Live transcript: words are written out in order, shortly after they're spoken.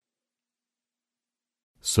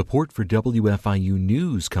Support for WFIU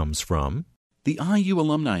News comes from the IU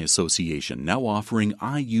Alumni Association, now offering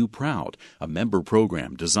IU Proud, a member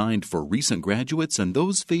program designed for recent graduates and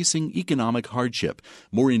those facing economic hardship.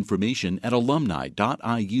 More information at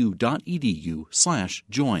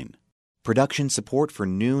alumni.iu.edu/join. Production support for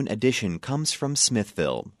Noon Edition comes from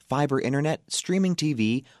Smithville, fiber internet, streaming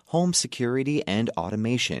TV, home security, and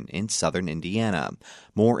automation in southern Indiana.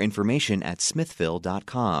 More information at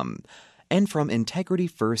smithville.com. And from Integrity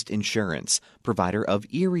First Insurance, provider of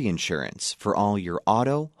Erie Insurance for all your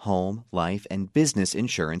auto, home, life, and business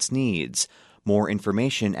insurance needs. More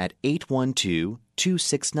information at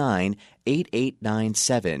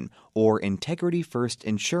 812-269-8897 or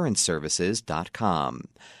integrityfirstinsuranceservices.com.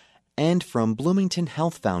 And from Bloomington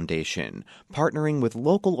Health Foundation, partnering with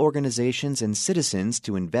local organizations and citizens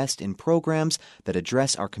to invest in programs that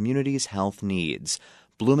address our community's health needs.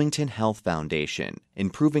 Bloomington Health Foundation.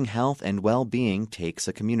 Improving health and well-being takes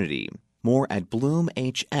a community. More at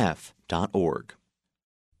bloomhf.org.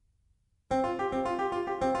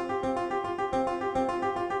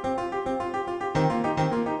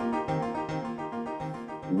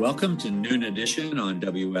 Welcome to Noon Edition on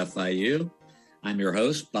WFIU. I'm your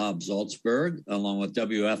host, Bob Zaltzberg, along with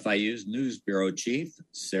WFIU's News Bureau Chief,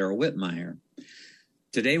 Sarah Whitmire.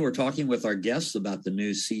 Today, we're talking with our guests about the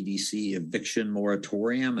new CDC eviction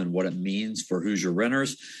moratorium and what it means for Hoosier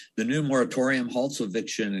renters. The new moratorium halts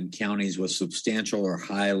eviction in counties with substantial or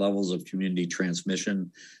high levels of community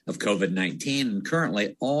transmission of COVID-19. And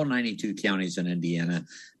currently, all 92 counties in Indiana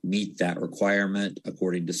meet that requirement,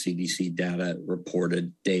 according to CDC data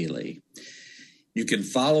reported daily. You can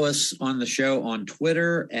follow us on the show on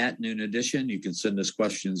Twitter at Noon Edition. You can send us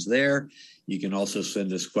questions there. You can also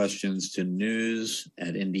send us questions to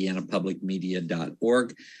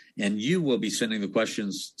news@indianapublicmedia.org. And you will be sending the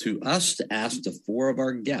questions to us to ask to four of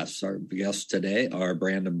our guests. Our guests today are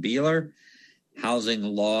Brandon Beeler, Housing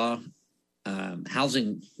Law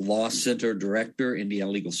Center Director,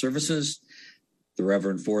 Indiana Legal Services, the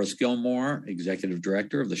Reverend Forrest Gilmore, Executive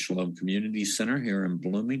Director of the Shalom Community Center here in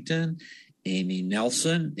Bloomington, Amy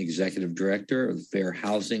Nelson, Executive Director of the Fair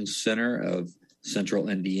Housing Center of Central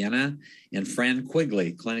Indiana, and Fran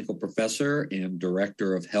Quigley, Clinical Professor and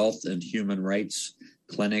Director of Health and Human Rights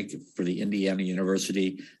Clinic for the Indiana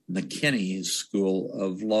University McKinney School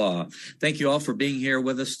of Law. Thank you all for being here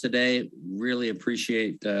with us today. Really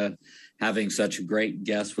appreciate having such great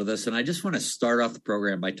guests with us. And I just want to start off the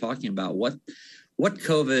program by talking about what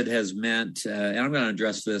COVID has meant. And I'm going to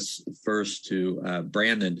address this first to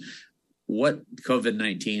Brandon. What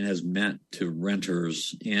COVID-19 has meant to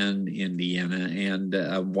renters in Indiana and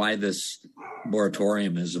why this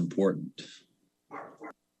moratorium is important.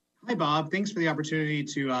 Hi, Bob. Thanks for the opportunity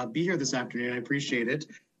to be here this afternoon. I appreciate it.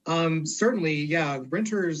 Certainly, yeah,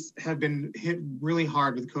 renters have been hit really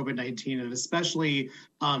hard with COVID-19, and especially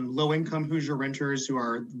low-income Hoosier renters, who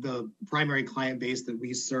are the primary client base that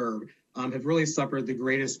we serve, have really suffered the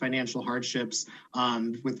greatest financial hardships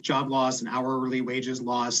with job loss and hourly wages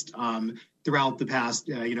lost throughout the past,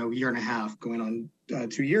 year and a half, going on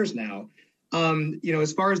 2 years now.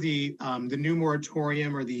 As far as the new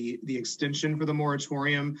moratorium or the extension for the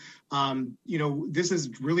moratorium, this has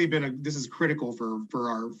really been this is critical for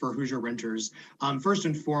Hoosier renters. First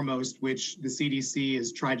and foremost, which the CDC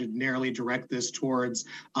has tried to narrowly direct this towards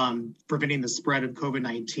preventing the spread of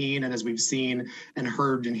COVID-19. And as we've seen and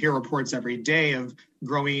heard and hear reports every day of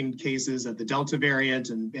growing cases of the Delta variant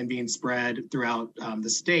and being spread throughout the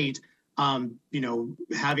state. Having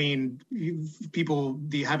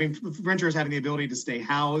renters having the ability to stay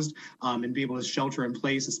housed and be able to shelter in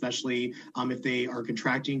place, especially if they are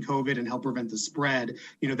contracting COVID, and help prevent the spread.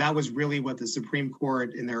 That was really what the Supreme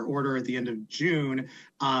Court in their order at the end of June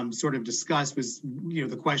sort of discussed was,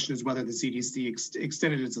 the question is whether the CDC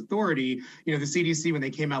extended its authority. The CDC, when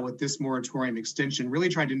they came out with this moratorium extension, really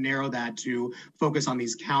tried to narrow that to focus on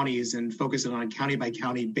these counties and focus it on a county by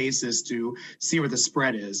county basis to see where the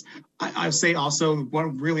spread is. I say also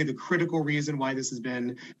really the critical reason why this has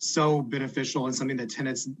been so beneficial and something that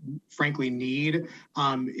tenants frankly need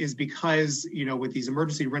is because, with these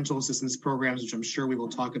emergency rental assistance programs, which I'm sure we will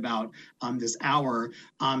talk about this hour,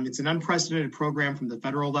 it's an unprecedented program from the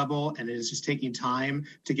federal level, and it is just taking time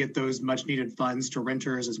to get those much needed funds to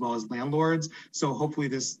renters as well as landlords. So hopefully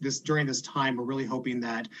during this time, we're really hoping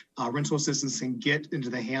that rental assistance can get into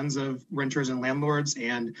the hands of renters and landlords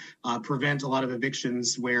and prevent a lot of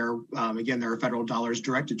evictions where, again, there are federal dollars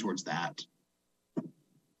directed towards that.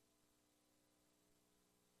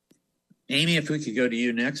 Amy, if we could go to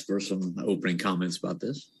you next for some opening comments about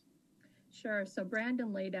this. Sure. So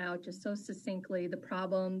Brandon laid out just so succinctly the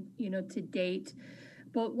problem, to date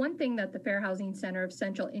But one thing that the Fair Housing Center of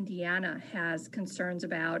Central Indiana has concerns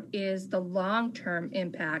about is the long-term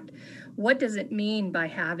impact. What does it mean by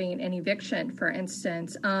having an eviction, for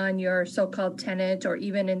instance, on your so-called tenant or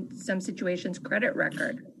even in some situations credit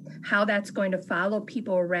record? How that's going to follow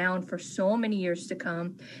people around for so many years to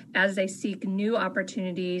come as they seek new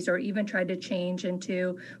opportunities or even try to change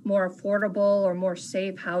into more affordable or more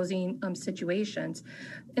safe housing situations.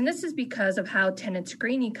 And this is because of how tenant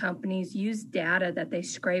screening companies use data that they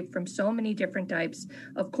scrape from so many different types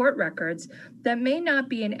of court records that may not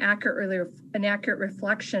be an accurate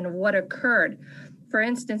reflection of what occurred. For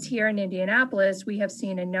instance, here in Indianapolis, we have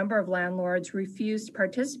seen a number of landlords refuse to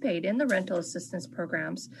participate in the rental assistance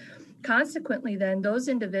programs. Consequently, then, those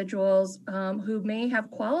individuals who may have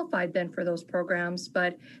qualified then for those programs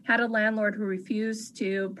but had a landlord who refused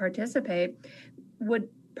to participate would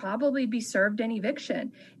probably be served an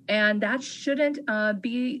eviction. And that shouldn't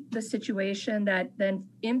be the situation that then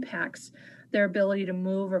impacts their ability to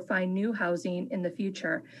move or find new housing in the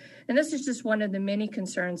future. And this is just one of the many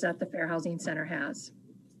concerns that the Fair Housing Center has.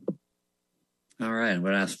 All right, I'm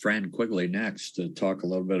going to ask Fran Quigley next to talk a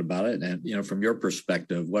little bit about it. And, from your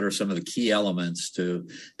perspective, what are some of the key elements to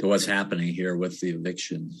what's happening here with the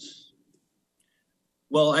evictions?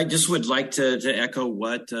 Well, I just would like to echo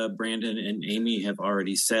what Brandon and Amy have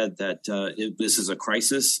already said, that this is a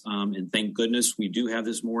crisis. And thank goodness we do have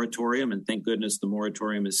this moratorium. And thank goodness the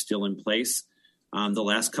moratorium is still in place. The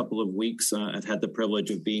last couple of weeks, I've had the privilege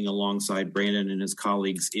of being alongside Brandon and his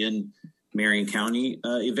colleagues in Marion County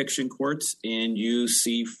eviction courts. And you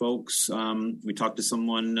see folks, we talked to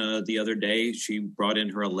someone the other day. She brought in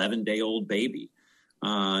her 11-day-old baby.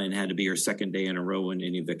 And had to be her second day in a row in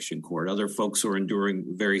eviction court. Other folks who are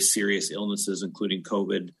enduring very serious illnesses, including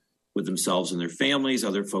COVID, with themselves and their families.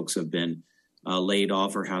 Other folks have been laid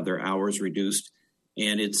off or have their hours reduced.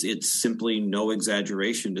 And it's simply no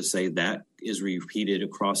exaggeration to say that is repeated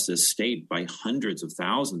across this state by hundreds of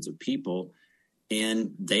thousands of people.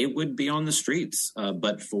 And they would be on the streets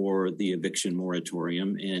but for the eviction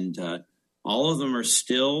moratorium. And all of them are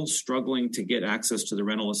still struggling to get access to the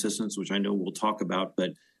rental assistance, which I know we'll talk about.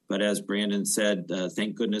 But as Brandon said,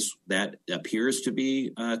 thank goodness that appears to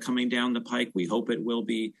be coming down the pike. We hope it will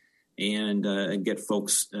be, and get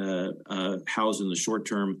folks housed in the short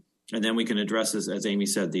term. And then we can address, as Amy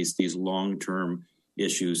said, these long-term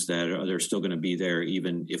issues that are still going to be there,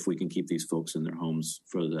 even if we can keep these folks in their homes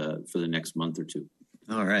for the next month or two.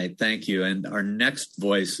 All right. Thank you. And our next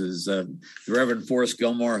voice is the Reverend Forrest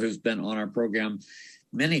Gilmore, who's been on our program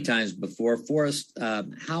many times before. Forrest,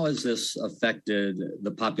 how has this affected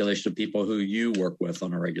the population of people who you work with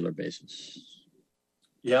on a regular basis?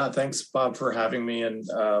 Yeah, thanks, Bob, for having me and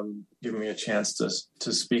giving me a chance to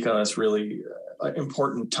speak on this really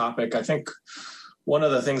important topic. I think one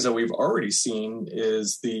of the things that we've already seen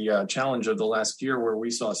is the challenge of the last year, where we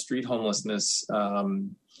saw street homelessness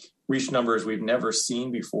reach numbers we've never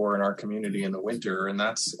seen before in our community in the winter. And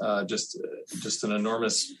that's just an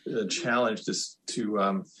enormous challenge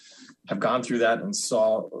to have gone through that and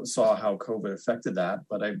saw how COVID affected that.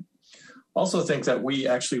 But I also think that we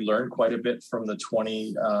actually learned quite a bit from the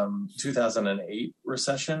 2008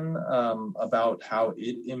 recession about how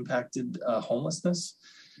it impacted homelessness.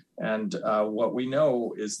 And what we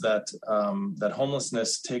know is that that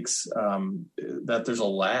homelessness takes that there's a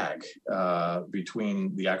lag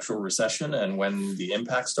between the actual recession and when the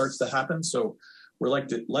impact starts to happen. So we're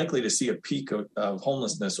likely to see a peak of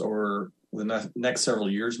homelessness over the next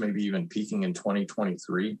several years, maybe even peaking in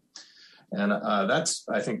 2023. And that's,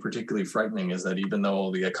 I think, particularly frightening, is that even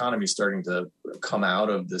though the economy is starting to come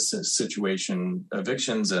out of this situation,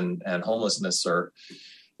 evictions and homelessness are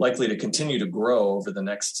likely to continue to grow over the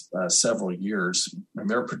next several years. And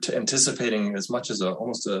they're anticipating as much as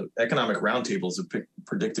economic roundtables are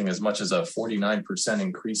predicting as much as a 49%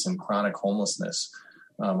 increase in chronic homelessness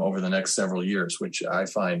over the next several years, which I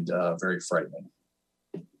find very frightening.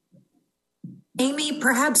 Amy,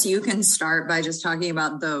 perhaps you can start by just talking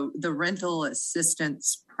about the rental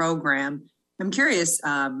assistance program. I'm curious,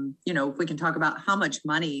 if we can talk about how much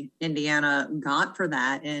money Indiana got for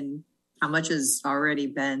that and how much has already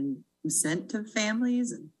been sent to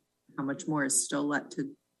families and how much more is still left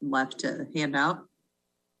to hand out?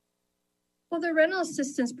 Well, the rental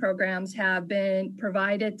assistance programs have been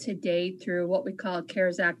provided to date through what we call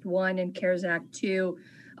CARES Act 1 and CARES Act 2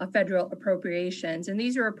 federal appropriations. And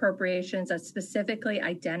these are appropriations that specifically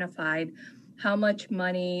identified how much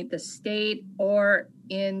money the state, or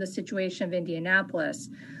in the situation of Indianapolis,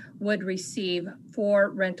 would receive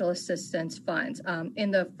for rental assistance funds.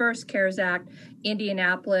 In the first CARES Act,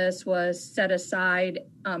 Indianapolis was set aside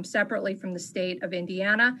separately from the state of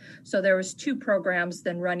Indiana. So there was 2 programs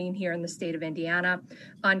then running here in the state of Indiana.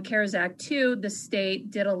 On CARES Act 2, the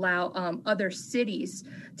state did allow other cities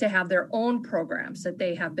to have their own programs that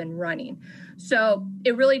they have been running. So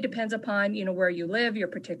it really depends upon, where you live, your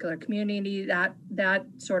particular community, that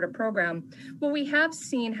sort of program. What we have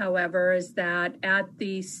seen, however, is that at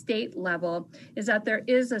the state level is that there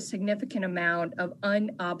is a significant amount of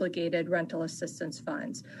unobligated rental assistance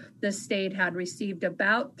funds. The state had received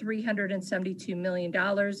about $372 million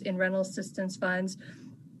in rental assistance funds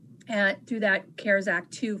through that CARES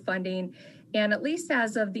Act 2 funding. And at least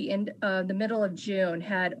as of the middle of June,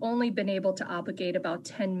 had only been able to obligate about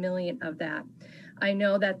 10 million of that. I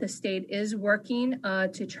know that the state is working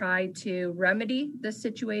to try to remedy the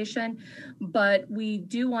situation, but we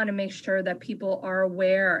do want to make sure that people are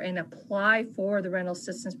aware and apply for the rental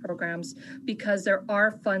assistance programs because there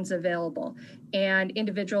are funds available. And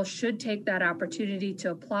individuals should take that opportunity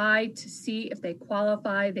to apply to see if they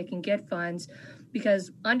qualify, they can get funds.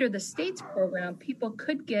 Because under the state's program, people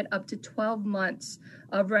could get up to 12 months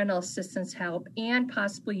of rental assistance help and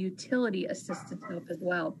possibly utility assistance help as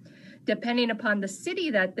well. Depending upon the city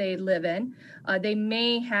that they live in, they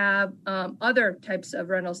may have other types of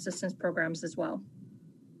rental assistance programs as well.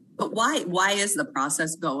 But why is the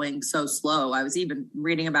process going so slow? I was even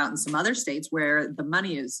reading about in some other states where the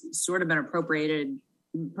money has sort of been appropriated,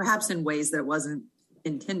 perhaps in ways that it wasn't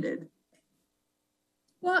intended.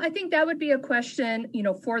 Well, I think that would be a question,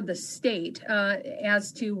 for the state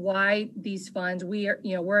as to why these funds. We're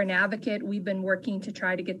an advocate. We've been working to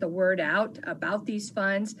try to get the word out about these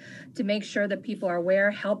funds to make sure that people are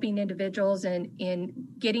aware, helping individuals in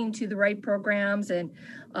getting to the right programs and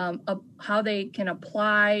how they can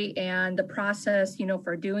apply and the process,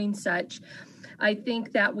 for doing such. I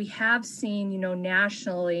think that we have seen,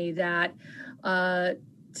 nationally that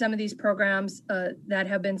some of these programs that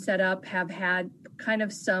have been set up have had kind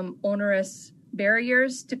of some onerous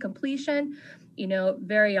barriers to completion.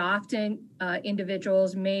 Very often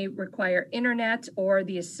individuals may require internet or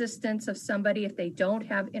the assistance of somebody if they don't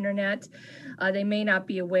have internet. They may not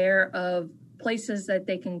be aware of places that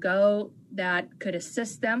they can go that could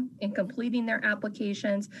assist them in completing their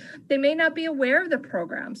applications. They may not be aware of the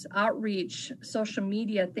programs, outreach, social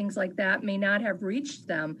media, things like that may not have reached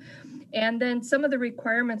them. And then some of the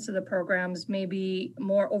requirements of the programs may be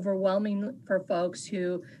more overwhelming for folks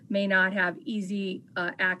who may not have easy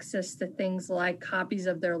access to things like copies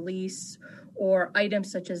of their lease or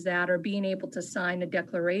items such as that, or being able to sign a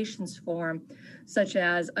declarations form, such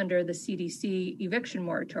as under the CDC eviction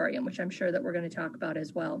moratorium, which I'm sure that we're going to talk about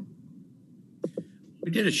as well.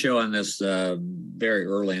 We did a show on this very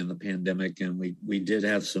early in the pandemic, and we did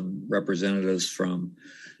have some representatives from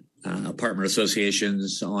apartment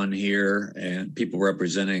associations on here and people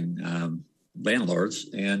representing landlords.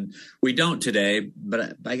 And we don't today,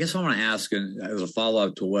 but I guess I want to ask, and as a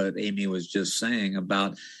follow-up to what Amy was just saying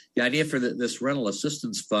about the idea for this rental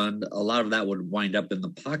assistance fund, a lot of that would wind up in the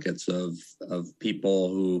pockets of people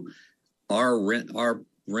who are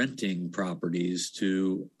renting properties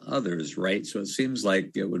to others, right? So it seems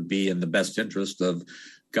like it would be in the best interest of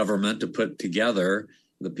government to put together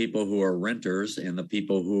the people who are renters and the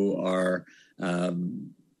people who are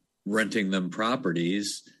renting them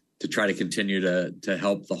properties to try to continue to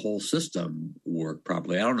help the whole system work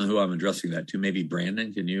properly. I don't know who I'm addressing that to. Maybe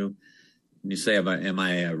Brandon, can you say, am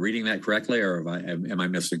I reading that correctly, or am I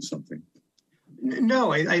missing something?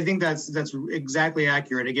 No, I think that's exactly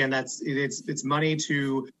accurate. Again, it's money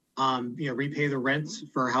to repay the rent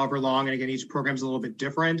for however long. And again, each program's a little bit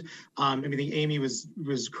different. I think Amy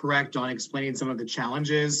was correct on explaining some of the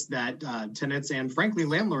challenges that tenants and frankly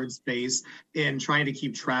landlords face in trying to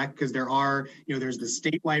keep track, because there are, there's the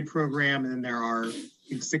statewide program, and then there are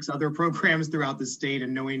 6 other programs throughout the state,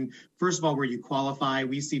 and knowing, first of all, where you qualify.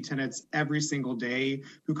 We see tenants every single day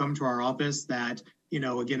who come to our office that,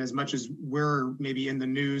 again, as much as we're maybe in the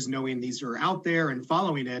news knowing these are out there and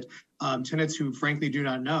following it, tenants who frankly do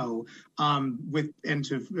not know. And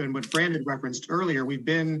what Brandon referenced earlier, we've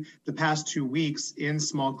been the past 2 weeks in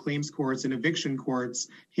small claims courts and eviction courts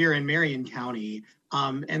here in Marion County.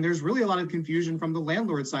 And there's really a lot of confusion from the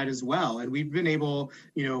landlord side as well. And we've been able,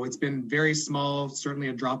 it's been very small, certainly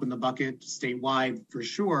a drop in the bucket statewide for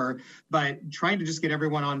sure, but trying to just get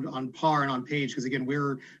everyone on par and on page, because again,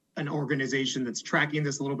 we're an organization that's tracking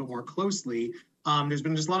this a little bit more closely. There's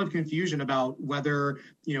been just a lot of confusion about whether,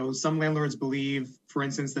 some landlords believe, for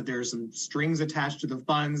instance, that there's some strings attached to the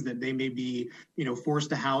funds, that they may be, forced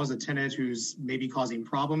to house a tenant who's maybe causing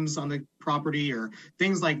problems on property or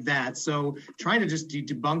things like that. So trying to just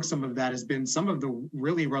debunk some of that has been some of the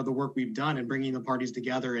work we've done in bringing the parties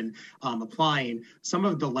together and applying. Some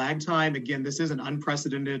of the lag time, again, this is an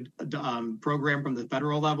unprecedented program from the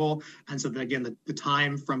federal level. And so again, the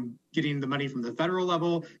time from getting the money from the federal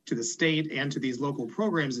level to the state and to these local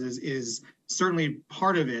programs is certainly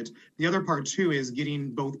part of it. The other part too is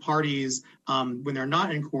getting both parties, when they're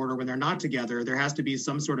not in court or when they're not together, there has to be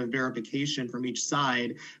some sort of verification from each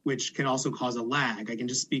side, which can also cause a lag. I can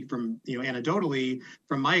just speak from, anecdotally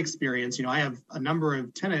from my experience. I have a number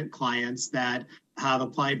of tenant clients that have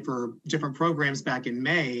applied for different programs back in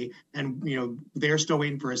May, and they're still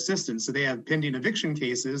waiting for assistance. So they have pending eviction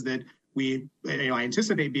cases that I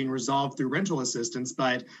anticipate being resolved through rental assistance,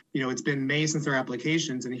 but it's been May since their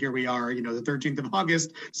applications, and here we are, the 13th of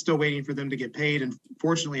August, still waiting for them to get paid. And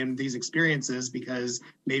fortunately, in these experiences, because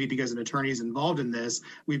an attorney is involved in this,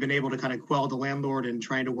 we've been able to kind of quell the landlord and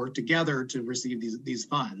trying to work together to receive these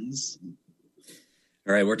funds.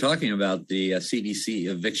 All right, we're talking about the CDC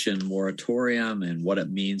eviction moratorium and what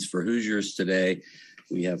it means for Hoosiers today.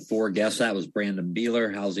 We have four guests. That was Brandon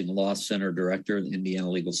Beeler, Housing Law Center Director of Indiana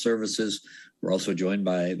Legal Services. We're also joined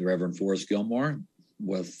by the Reverend Forrest Gilmore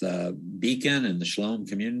with Beacon and the Shalom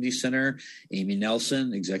Community Center, Amy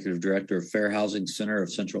Nelson, Executive Director of Fair Housing Center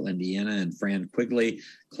of Central Indiana, and Fran Quigley,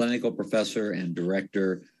 Clinical Professor and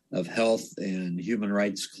Director of Health and Human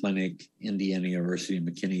Rights Clinic, Indiana University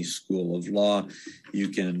McKinney School of Law. You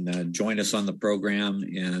can join us on the program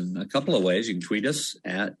in a couple of ways. You can tweet us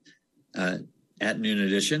at Noon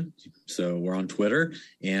Edition. So we're on Twitter,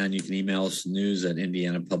 and you can email us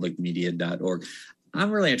news@indianapublicmedia.org.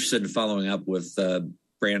 I'm really interested in following up with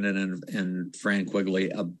Brandon and Fran Quigley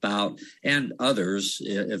about, and others,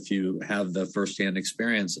 if you have the firsthand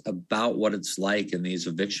experience, about what it's like in these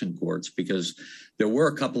eviction courts, because there were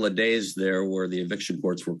a couple of days there where the eviction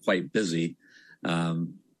courts were quite busy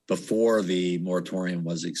before the moratorium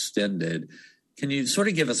was extended. Can you sort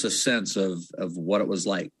of give us a sense of what it was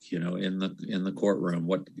like, in the courtroom?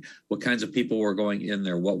 What kinds of people were going in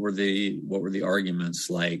there? What were the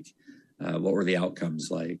arguments like? What were the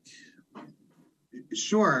outcomes like?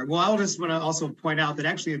 Sure. Well, I just want to also point out that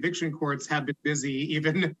actually eviction courts have been busy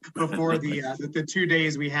even before the 2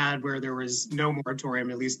 days we had where there was no moratorium,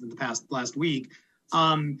 at least in the last week.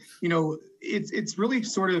 It's really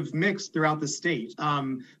sort of mixed throughout the state.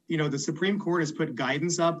 The Supreme Court has put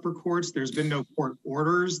guidance up for courts. There's been no court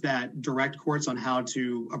orders that direct courts on how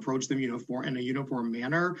to approach them in a uniform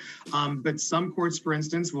manner. But some courts, for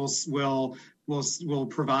instance, will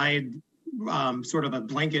provide sort of a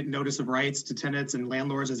blanket notice of rights to tenants and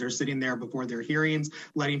landlords as they're sitting there before their hearings,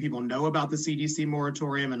 letting people know about the CDC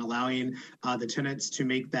moratorium and allowing the tenants to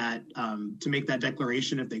make that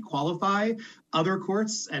declaration if they qualify. Other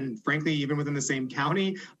courts, and frankly, even within the same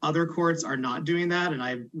county, other courts are not doing that. And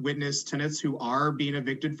I've witnessed tenants who are being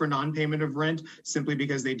evicted for non-payment of rent simply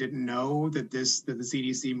because they didn't know that the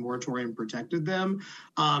CDC moratorium protected them.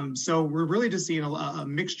 So we're really just seeing a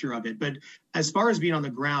mixture of it. But as far as being on the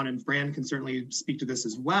ground, and Fran can certainly speak to this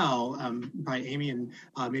as well, probably Amy and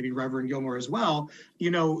maybe Reverend Gilmore as well,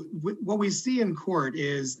 what we see in court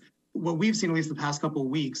is what we've seen, at least the past couple of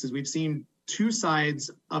weeks, is we've seen two sides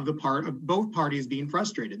of both parties being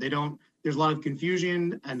frustrated. There's a lot of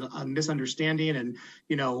confusion and misunderstanding, and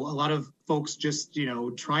a lot of folks just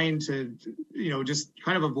trying to just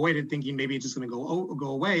kind of avoid it, thinking maybe it's just going to go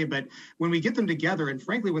away. But when we get them together, and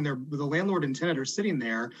frankly, when the landlord and tenant are sitting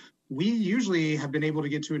there, we usually have been able to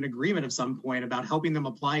get to an agreement at some point about helping them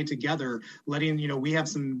apply together, we have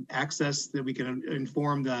some access that we can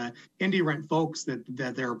inform the indie rent folks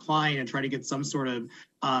that they're applying and try to get some sort of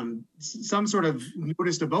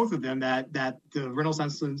notice to both of them that the rental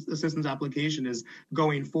assistance application is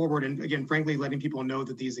going forward. And again, frankly, letting people know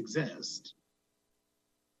that these exist.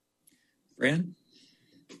 Fran?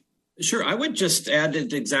 Sure. I would just add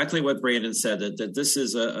exactly what Brandon said, that this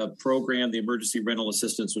is a program, the emergency rental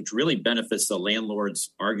assistance, which really benefits the landlords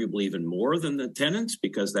arguably even more than the tenants,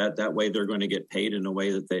 because that way they're going to get paid in a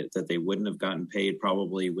way that they wouldn't have gotten paid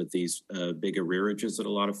probably with these big arrearages that a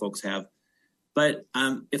lot of folks have. But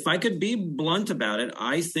if I could be blunt about it,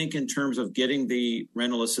 I think in terms of getting the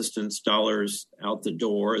rental assistance dollars out the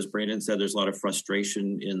door, as Brandon said, there's a lot of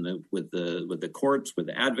frustration with the courts, with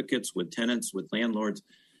the advocates, with tenants, with landlords.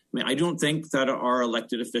 I mean, I don't think that our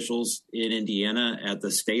elected officials in Indiana at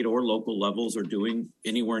the state or local levels are doing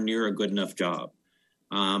anywhere near a good enough job.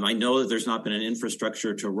 I know that there's not been an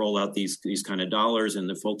infrastructure to roll out these kind of dollars, and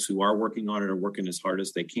the folks who are working on it are working as hard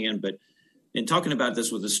as they can. But in talking about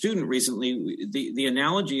this with a student recently, the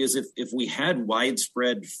analogy is if we had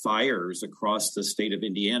widespread fires across the state of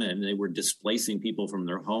Indiana and they were displacing people from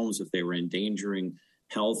their homes, if they were endangering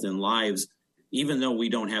health and lives, even though we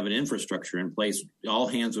don't have an infrastructure in place, all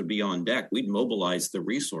hands would be on deck. We'd mobilize the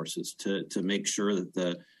resources to make sure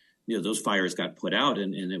that those fires got put out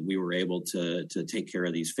and that we were able to take care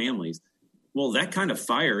of these families. Well, that kind of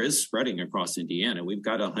fire is spreading across Indiana. We've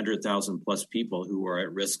got 100,000 plus people who are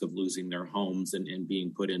at risk of losing their homes and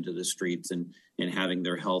being put into the streets and having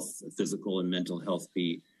their health, physical and mental health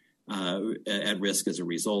be at risk as a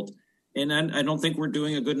result. And I don't think we're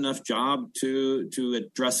doing a good enough job to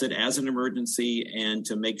address it as an emergency and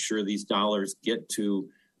to make sure these dollars get to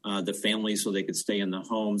the families so they could stay in the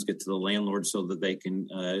homes, get to the landlords so that they can,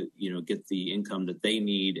 get the income that they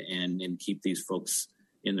need and keep these folks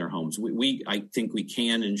in their homes. I think we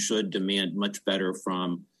can and should demand much better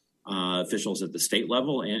from officials at the state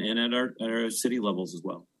level and at our city levels as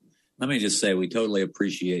well. Let me just say we totally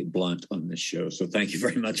appreciate blunt on this show, so thank you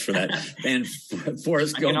very much for that. And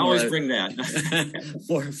Forrest Gilmore, I can always bring that.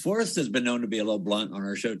 Forrest has been known to be a little blunt on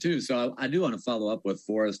our show too, so I do want to follow up with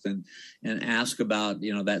Forrest and ask about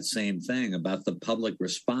that same thing about the public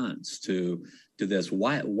response to this.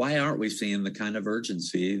 Why aren't we seeing the kind of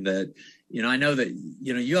urgency that I know that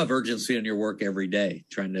you have urgency in your work every day,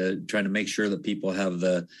 trying to make sure that people have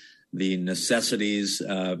the necessities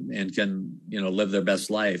and can live their best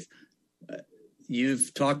life.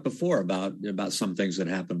 You've talked before about some things that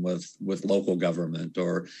happen with local government,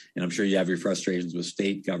 and I'm sure you have your frustrations with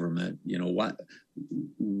state government.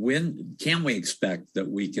 When can we expect that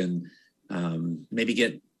we can maybe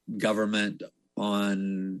get government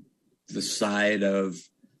on the side of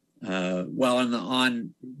can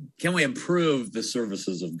we improve the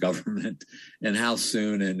services of government, and how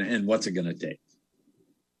soon, and what's it going to take?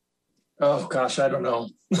 Oh gosh, I don't know.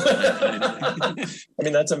 I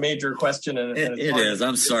mean, that's a major question, and it is.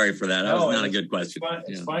 I'm sorry for that. That was not a good question.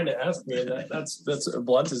 It's fine to ask me. That's a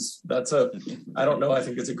blunt. I don't know. I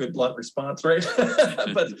think it's a good blunt response, right?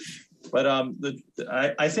 But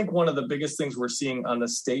I think one of the biggest things we're seeing on the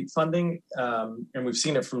state funding, and we've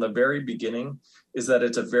seen it from the very beginning, is that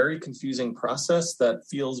it's a very confusing process that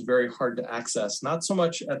feels very hard to access. Not so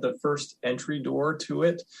much at the first entry door to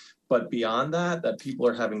it, but beyond that people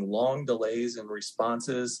are having long delays in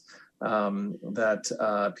responses,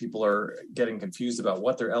 that people are getting confused about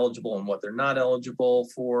what they're eligible and what they're not eligible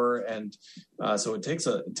for. And so it takes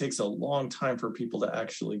a long time for people to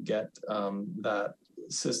actually get that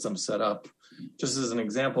system set up. Just as an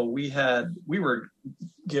example, we were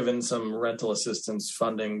given some rental assistance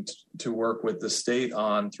funding to work with the state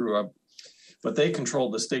on but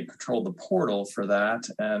the state controlled the portal for that.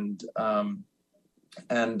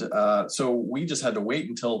 And so we just had to wait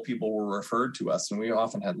until people were referred to us. And we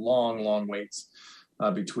often had long waits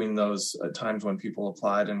between those times when people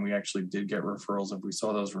applied, and we actually did get referrals if we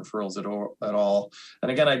saw those referrals at all. And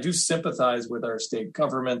again, I do sympathize with our state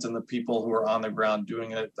government and the people who are on the ground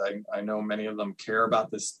doing it. I know many of them care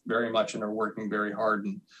about this very much and are working very hard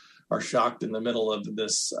and are shocked in the middle of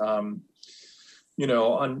this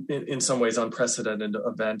in some ways unprecedented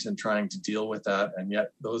event and trying to deal with that. And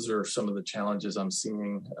yet those are some of the challenges I'm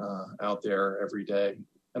seeing out there every day.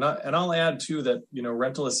 And I'll add too that,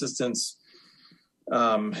 rental assistance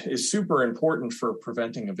is super important for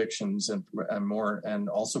preventing evictions and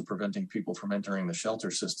also preventing people from entering the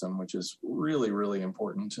shelter system, which is really, really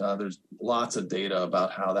important. There's lots of data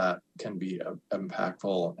about how that can be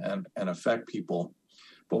impactful and affect people.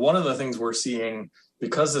 But one of the things we're seeing,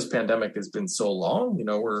 because this pandemic has been so long,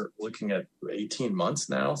 we're looking at 18 months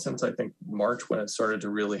now since I think March when it started to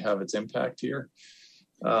really have its impact here,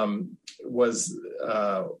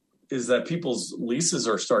 is that people's leases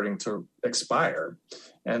are starting to expire,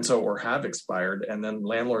 or have expired, and then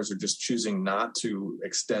landlords are just choosing not to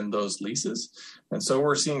extend those leases. And so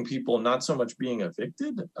we're seeing people not so much being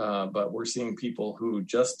evicted, but we're seeing people who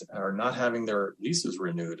just are not having their leases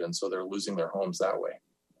renewed, and so they're losing their homes that way.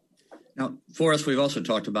 Now, Forrest, we've also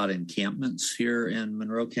talked about encampments here in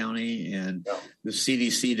Monroe County, and the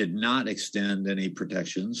CDC did not extend any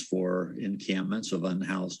protections for encampments of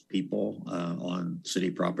unhoused people on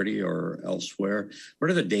city property or elsewhere.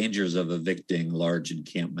 What are the dangers of evicting large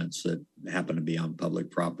encampments that happen to be on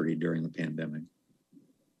public property during the pandemic?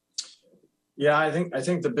 Yeah, I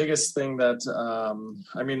think the biggest thing that,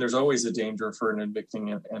 there's always a danger for an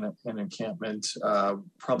evicting an encampment.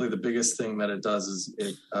 Probably the biggest thing that it does is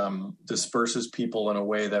it disperses people in a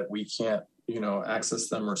way that we can't, access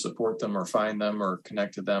them or support them or find them or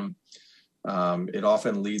connect to them. It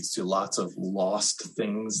often leads to lots of lost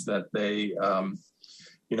things that they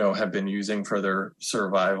have been using for their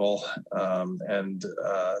survival.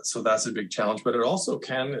 So that's a big challenge, but it also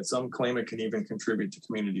can, some claim it can even contribute to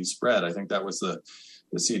community spread. I think that was the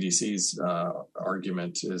CDC's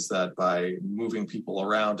argument, is that by moving people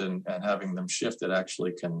around and having them shift, it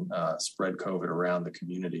actually can spread COVID around the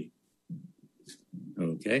community.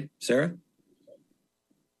 Okay. Sarah?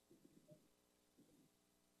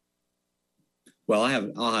 Well,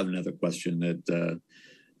 I'll have another question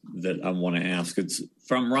that I want to ask. It's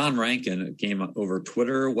from Ron Rankin. It came over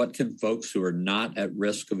Twitter. What can folks who are not at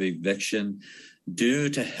risk of eviction do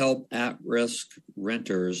to help at-risk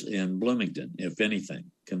renters in Bloomington, if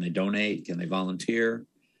anything? Can they donate? Can they volunteer?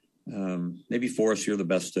 Maybe Forrest, you're the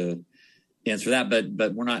best to answer that,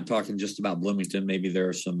 but we're not talking just about Bloomington. Maybe there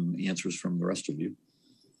are some answers from the rest of you.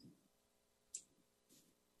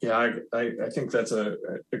 Yeah, I think that's a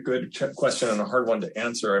good question and a hard one to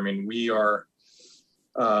answer. I mean, we are,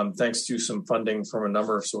 thanks to some funding from a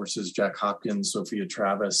number of sources, Jack Hopkins, Sophia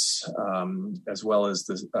Travis, as well as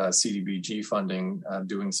the CDBG funding,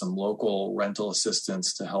 doing some local rental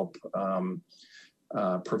assistance to help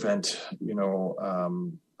prevent,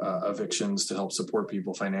 evictions, to help support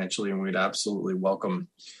people financially. And we'd absolutely welcome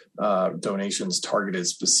donations targeted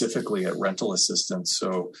specifically at rental assistance.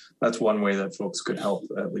 So that's one way that folks could help,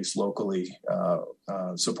 at least locally,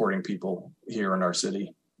 supporting people here in our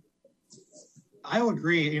city. I'll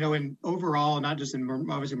agree. And overall, not just in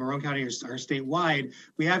obviously Monroe County or statewide,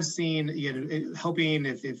 we have seen helping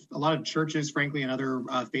if a lot of churches, frankly, and other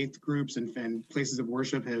faith groups and places of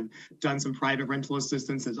worship have done some private rental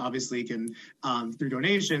assistance that obviously can, through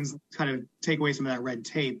donations, kind of take away some of that red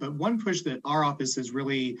tape. But one push that our office has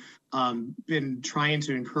really been trying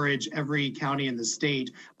to encourage every county in the state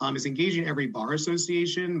is engaging every bar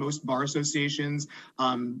association. Most bar associations,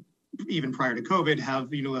 even prior to COVID,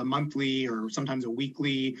 have a monthly or sometimes a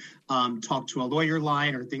weekly talk to a lawyer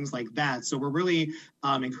line or things like that. So we're really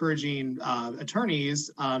encouraging attorneys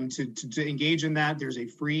to engage in that. There's a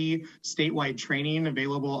free statewide training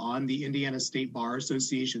available on the Indiana State Bar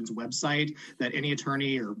Association's website that any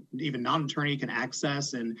attorney or even non-attorney can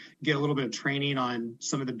access and get a little bit of training on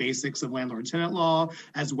some of the basics of landlord-tenant law,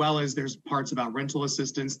 as well as there's parts about rental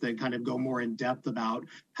assistance that kind of go more in depth about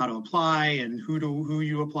how to apply and who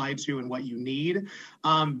you apply to and what you need.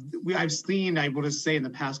 I've seen, I will just say, in the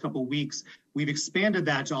past couple of weeks, we've expanded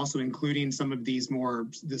that to also including some of these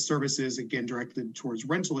the services, again, directed towards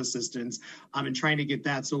rental assistance, and trying to get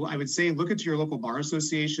that. So I would say look into your local bar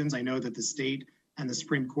associations. I know that the state and the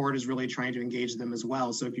Supreme Court is really trying to engage them as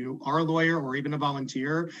well. So if you are a lawyer or even a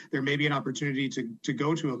volunteer, there may be an opportunity to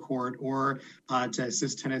go to a court or to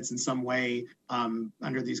assist tenants in some way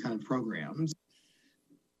under these kind of programs.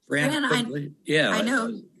 Fran, I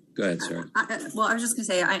know. Go ahead, Sarah. I was just going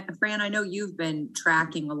to say, Fran, I know you've been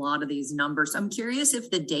tracking a lot of these numbers. I'm curious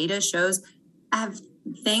if the data shows, have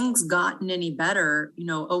things gotten any better,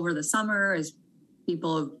 over the summer as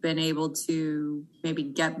people have been able to maybe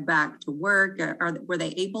get back to work? Were they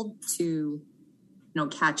able to,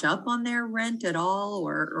 catch up on their rent at all?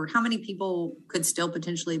 Or how many people could still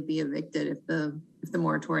potentially be evicted if the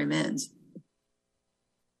moratorium ends?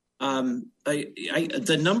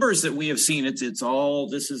 The numbers that we have seen, it's all,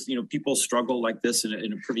 this is, people struggle like this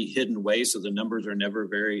in a pretty hidden way. So the numbers are never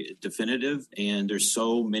very definitive. And there's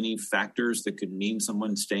so many factors that could mean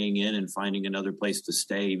someone staying in and finding another place to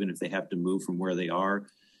stay, even if they have to move from where they are.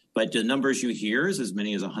 But the numbers you hear is as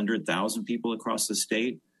many as 100,000 people across the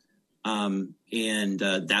state.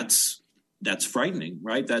 That's frightening,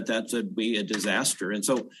 right? That would be a disaster. And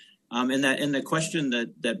so, and the question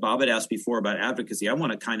that Bob had asked before about advocacy, I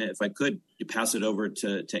want to kind of, if I could, pass it over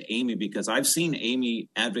to Amy, because I've seen Amy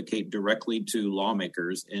advocate directly to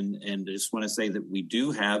lawmakers, and I just want to say that we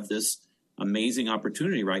do have this amazing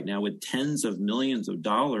opportunity right now with tens of millions of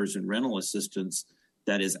dollars in rental assistance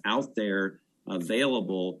that is out there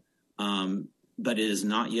available, but it is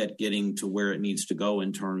not yet getting to where it needs to go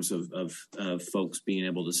in terms of folks being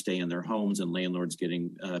able to stay in their homes and landlords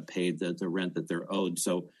getting paid the rent that they're owed.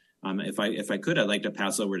 So if I could, I'd like to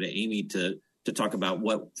pass over to Amy to talk about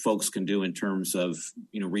what folks can do in terms of,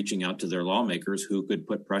 reaching out to their lawmakers who could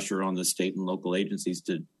put pressure on the state and local agencies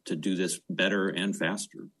to do this better and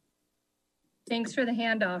faster. Thanks for the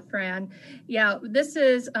handoff, Fran. Yeah, this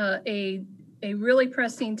is a really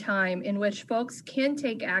pressing time in which folks can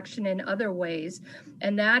take action in other ways,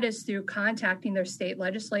 and that is through contacting their state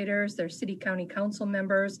legislators, their city county council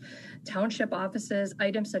members, township offices,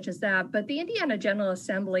 items such as that. But the Indiana General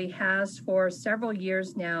Assembly has for several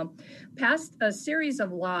years now passed a series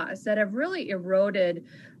of laws that have really eroded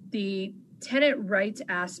the tenant rights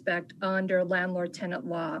aspect under landlord-tenant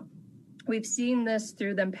law. We've seen this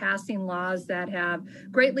through them passing laws that have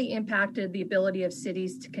greatly impacted the ability of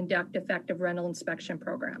cities to conduct effective rental inspection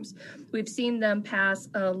programs. We've seen them pass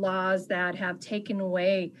laws that have taken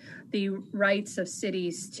away the rights of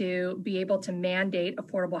cities to be able to mandate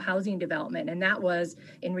affordable housing development. And that was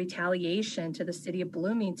in retaliation to the city of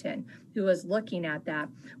Bloomington, who was looking at that.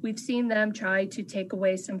 We've seen them try to take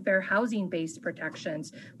away some fair housing-based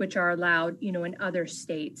protections, which are allowed, in other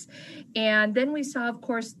states. And then we saw, of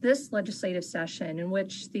course, this legislative session in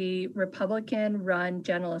which the Republican-run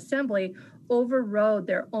General Assembly overrode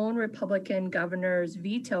their own Republican governor's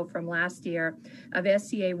veto from last year of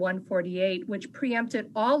SCA 148, which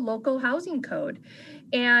preempted all local housing code.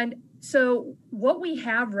 And so what we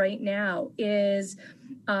have right now is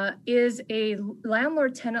a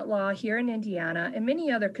landlord-tenant law here in Indiana and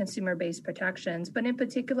many other consumer-based protections, but in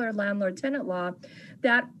particular landlord-tenant law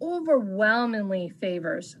that overwhelmingly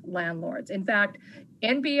favors landlords. In fact,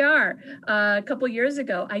 NPR a couple years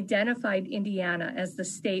ago identified Indiana as the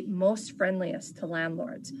state most friendliest to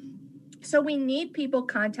landlords. So we need people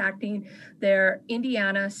contacting their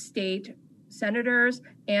Indiana state senators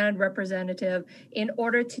and representative in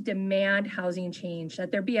order to demand housing change,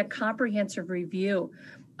 that there be a comprehensive review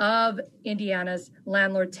of Indiana's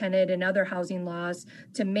landlord tenant and other housing laws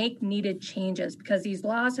to make needed changes, because these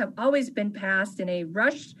laws have always been passed in a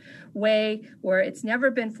rushed way where it's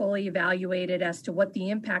never been fully evaluated as to what the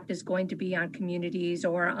impact is going to be on communities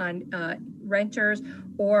or on renters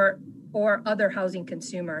or other housing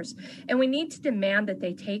consumers. And we need to demand that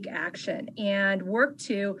they take action and work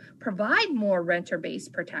to provide more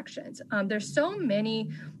renter-based protections. There's so many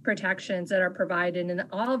protections that are provided in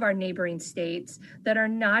all of our neighboring states that are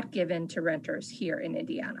not given to renters here in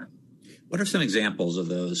Indiana. What are some examples of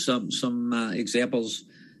those? Some examples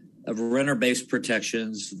of renter-based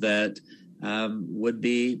protections that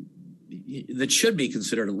should be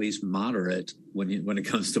considered at least moderate when it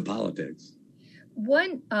comes to politics?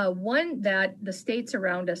 One that the states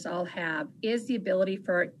around us all have is the ability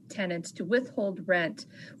for tenants to withhold rent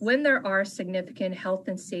when there are significant health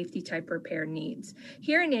and safety type repair needs.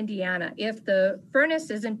 Here in Indiana, if the furnace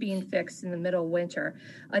isn't being fixed in the middle of winter,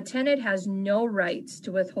 a tenant has no rights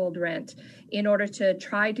to withhold rent in order to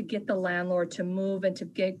try to get the landlord to move and to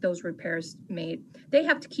get those repairs made. They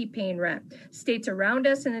have to keep paying rent. States around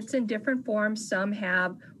us, and it's in different forms, some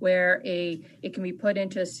have where it can be put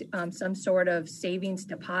into some sort of savings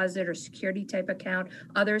deposit or security type account.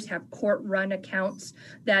 Others have court-run accounts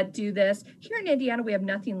that do this. Here in Indiana, we have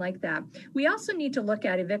nothing like that. We also need to look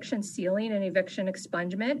at eviction ceiling and eviction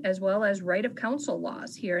expungement, as well as right of counsel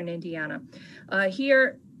laws here in Indiana.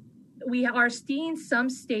 Here, we are seeing some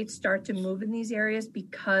states start to move in these areas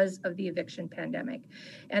because of the eviction pandemic.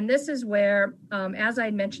 And this is where, as I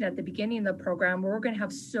mentioned at the beginning of the program, we're going to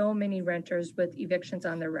have so many renters with evictions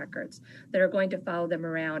on their records that are going to follow them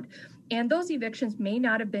around. And those evictions may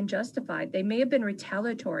not have been justified. They may have been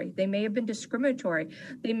retaliatory. They may have been discriminatory.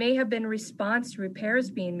 They may have been response to repairs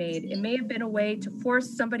being made. It may have been a way to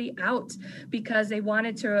force somebody out because they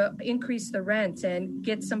wanted to increase the rent and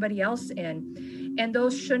get somebody else in. And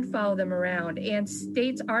those shouldn't follow them around. And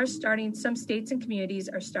some states and communities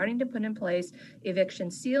are starting to put in place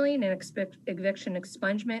eviction ceiling and eviction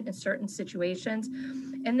expungement in certain situations.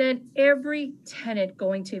 And then every tenant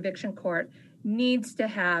going to eviction court needs to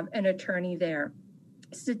have an attorney there.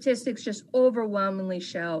 Statistics just overwhelmingly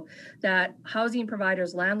show that housing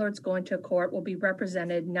providers, landlords going to court will be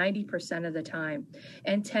represented 90% of the time,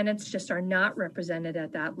 and tenants just are not represented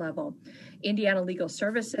at that level. Indiana Legal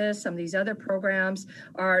Services, some of these other programs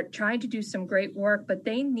are trying to do some great work, but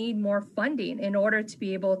they need more funding in order to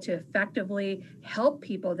be able to effectively help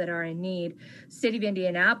people that are in need. City of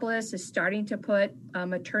Indianapolis is starting to put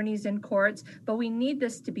attorneys in courts, but we need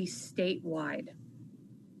this to be statewide.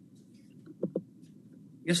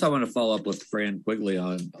 I guess I want to follow up with Fran Quigley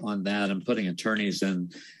on that and putting attorneys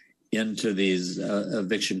into these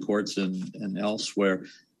eviction courts and elsewhere.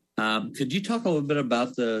 Could you talk a little bit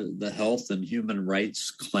about the Health and Human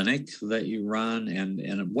Rights Clinic that you run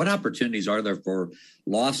and what opportunities are there for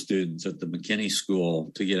law students at the McKinney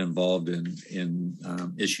School to get involved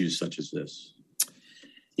in issues such as this?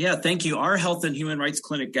 Yeah, thank you. Our Health and Human Rights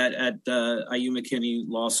Clinic at IU McKinney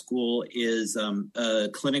Law School is a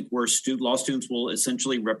clinic where law students will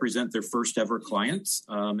essentially represent their first ever clients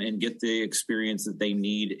and get the experience that they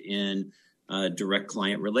need in direct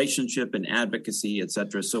client relationship and advocacy, et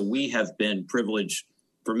cetera. So we have been privileged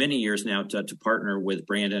for many years now to partner with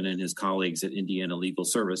Brandon and his colleagues at Indiana Legal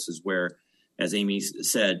Services, where, as Amy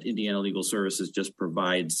said, Indiana Legal Services just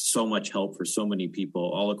provides so much help for so many people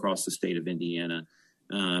all across the state of Indiana.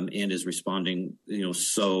 and is responding,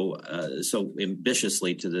 so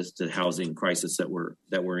ambitiously to the housing crisis that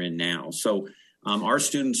we're in now. So our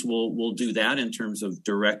students will do that in terms of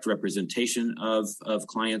direct representation of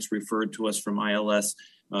clients referred to us from ILS.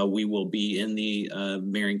 We will be in the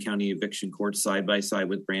Marion County Eviction Court side by side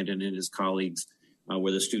with Brandon and his colleagues,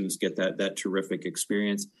 where the students get that terrific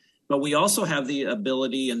experience. But we also have the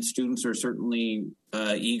ability, and students are certainly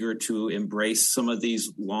eager to embrace some of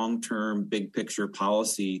these long-term, big-picture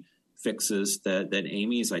policy fixes that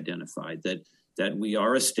Amy's identified, that we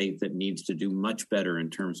are a state that needs to do much better in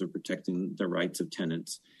terms of protecting the rights of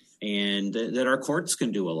tenants, and that our courts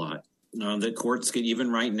can do a lot. The courts can, even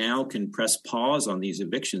right now, can press pause on these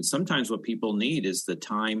evictions. Sometimes what people need is the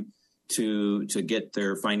time to get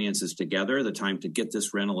their finances together, the time to get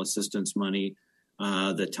this rental assistance money,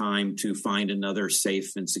 the time to find another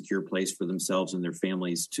safe and secure place for themselves and their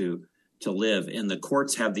families to live. And the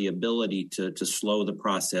courts have the ability to slow the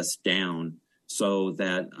process down so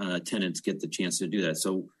that tenants get the chance to do that.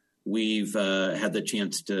 So we've had the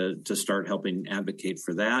chance to start helping advocate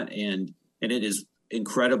for that. And it is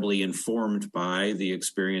incredibly informed by the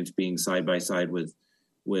experience being side by side with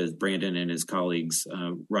Brandon and his colleagues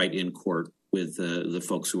right in court with the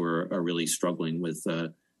folks who are really struggling with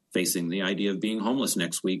facing the idea of being homeless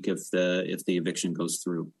next week if the eviction goes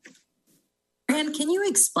through. And can you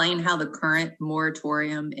explain how the current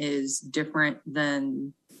moratorium is different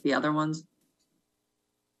than the other ones?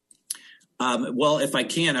 Well, if I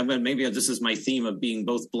can, maybe this is my theme of being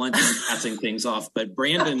both blunt and passing things off. But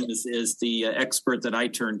Brandon is the expert that I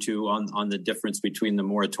turn to on the difference between the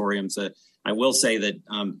moratoriums. I will say that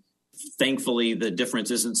thankfully the difference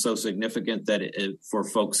isn't so significant that for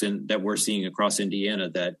folks that we're seeing across Indiana.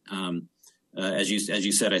 That as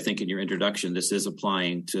you said, I think in your introduction, this is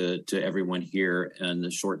applying to everyone here in the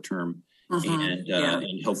short term, and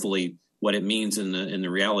hopefully. What it means in the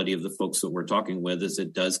reality of the folks that we're talking with is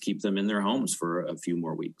it does keep them in their homes for a few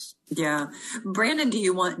more weeks. Yeah. Brandon, do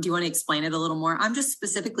you want to explain it a little more? I'm just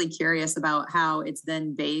specifically curious about how it's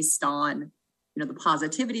then based on, the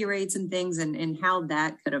positivity rates and things and how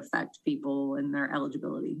that could affect people and their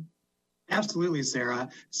eligibility. Absolutely, Sarah.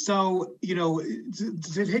 So,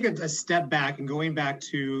 to take a step back and going back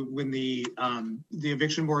to when the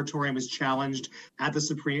eviction moratorium was challenged at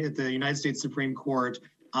the United States Supreme Court,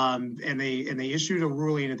 and they issued a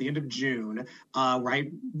ruling at the end of June, right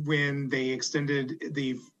when they extended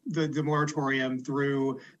the moratorium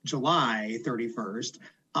through July 31st.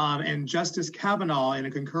 And Justice Kavanaugh, in a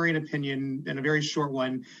concurring opinion, and a very short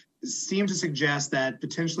one, seemed to suggest that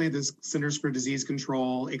potentially the Centers for Disease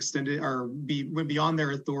Control went beyond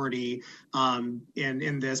their authority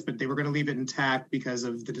in this, but they were going to leave it intact because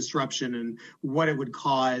of the disruption and what it would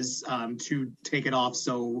cause to take it off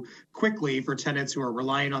so quickly for tenants who are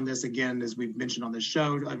relying on this. Again, as we've mentioned on this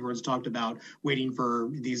show, everyone's talked about waiting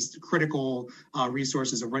for these critical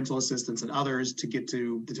resources of rental assistance and others to get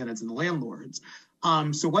to the tenants and the landlords.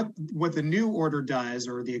 So what the new order does,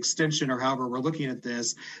 or the extension, or however we're looking at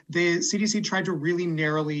this, the CDC tried to really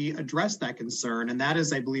narrowly address that concern. And that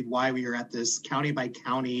is, I believe, why we are at this county by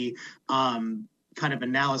county kind of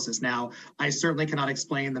analysis. Now, I certainly cannot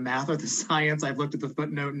explain the math or the science. I've looked at the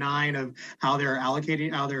footnote 9 of how they're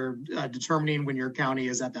allocating, how they're determining when your county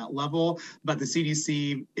is at that level. But the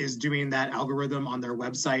CDC is doing that algorithm on their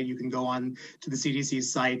website. You can go on to the CDC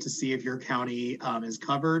site to see if your county is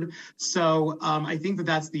covered. So I think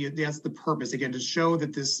that's the purpose, again, to show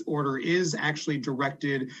that this order is actually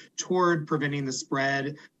directed toward preventing the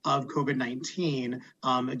spread of COVID-19,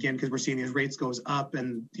 again, because we're seeing these rates goes up,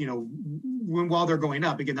 and while they're going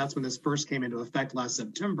up, again, that's when this first came into effect last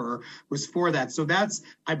September, was for that. So that's,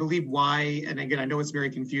 I believe, why. And again, I know it's very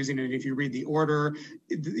confusing, and if you read the order,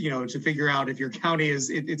 to figure out if your county is,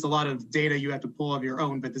 it's a lot of data you have to pull of your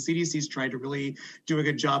own. But the CDC's tried to really do a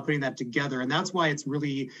good job putting that together, and that's why it's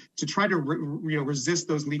really to try to resist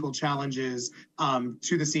those legal challenges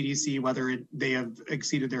to the CDC, whether they have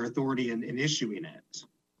exceeded their authority in issuing it.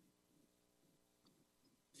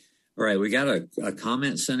 All right, we got a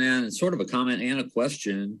comment sent in. It's sort of a comment and a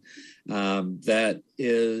question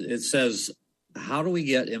it says, how do we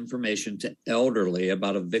get information to elderly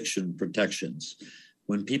about eviction protections?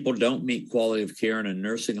 When people don't meet quality of care in a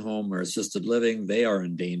nursing home or assisted living, they are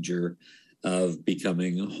in danger of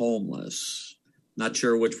becoming homeless. Not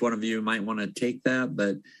sure which one of you might want to take that,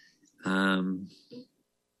 but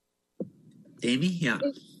Amy, yeah.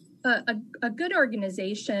 A good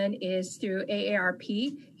organization is through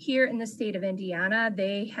AARP here in the state of Indiana.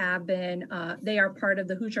 They are part of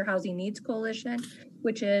the Hoosier Housing Needs Coalition,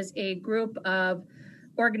 which is a group of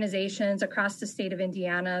organizations across the state of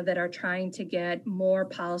Indiana that are trying to get more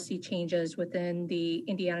policy changes within the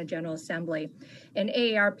Indiana General Assembly. And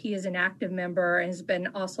AARP is an active member and has been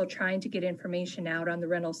also trying to get information out on the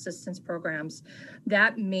rental assistance programs.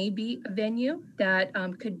 That may be a venue that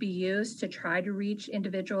could be used to try to reach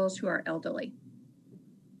individuals who are elderly.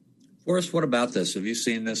 Forrest, what about this? Have you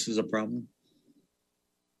seen this as a problem?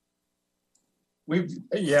 One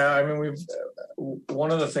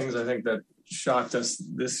of the things I think that shocked us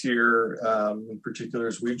this year in particular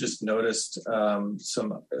is we've just noticed some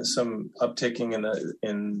uptaking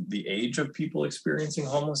in the age of people experiencing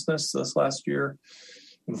homelessness this last year.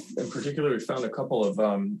 In particular, we found a couple of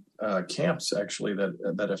camps actually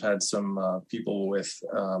that have had some people with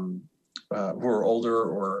who are older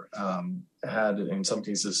or had in some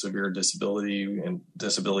cases severe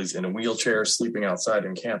disabilities in a wheelchair, sleeping outside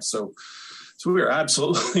in camps. So we were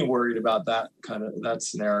absolutely worried about that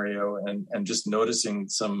scenario, and just noticing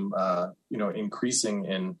some increasing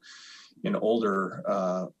in older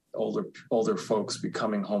folks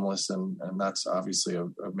becoming homeless, and that's obviously a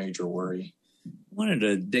major worry. I wanted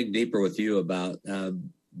to dig deeper with you about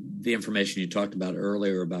the information you talked about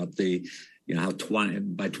earlier about the how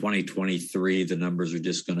by 2023 the numbers are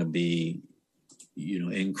just going to be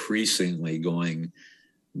increasingly going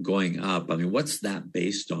up. I mean, what's that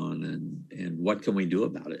based on, and what can we do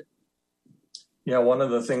about it? Yeah, one of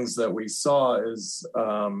the things that we saw is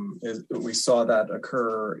we saw that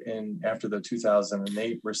occur after the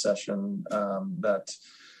 2008 recession, that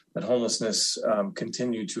homelessness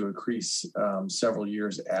continued to increase several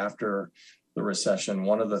years after the recession.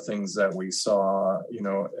 One of the things that we saw,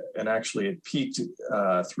 and actually it peaked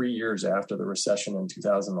 3 years after the recession in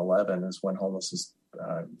 2011 is when homelessness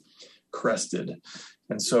crested.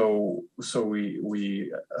 And so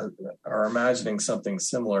we are imagining something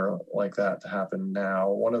similar like that to happen now.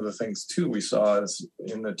 One of the things too we saw is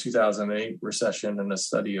in the 2008 recession, in a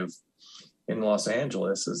study in Los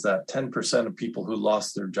Angeles, is that 10% of people who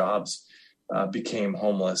lost their jobs became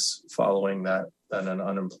homeless following that an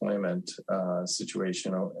unemployment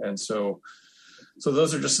situation. And so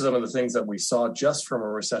those are just some of the things that we saw just from a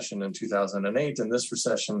recession in 2008. And this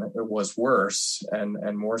recession, it was worse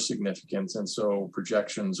and more significant. And so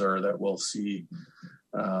projections are that we'll see,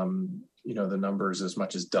 the numbers as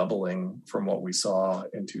much as doubling from what we saw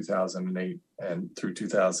in 2008 and through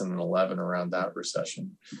 2011 around that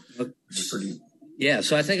recession. Yeah,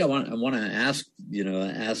 so I think I want to ask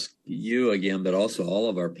you again, but also all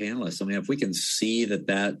of our panelists. I mean, if we can see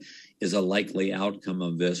that is a likely outcome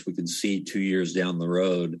of this, we can see 2 years down the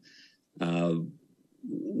road,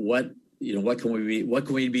 what can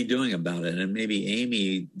we be doing about it? And maybe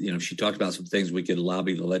Amy, she talked about some things we could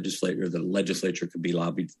lobby the legislature could be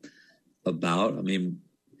lobbied about. I mean,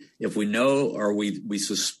 if we know or we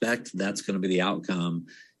suspect that's going to be the outcome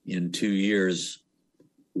in 2 years,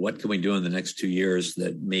 what can we do in the next 2 years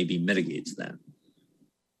that maybe mitigates that?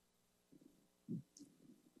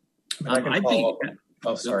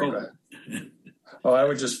 Oh, sorry. Go ahead. I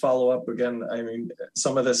would just follow up again. I mean,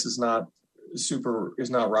 some of this is not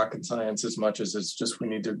rocket science as much as it's just we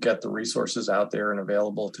need to get the resources out there and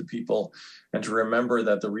available to people, and to remember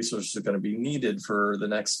that the resources are going to be needed for the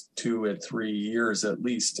next 2 or 3 years at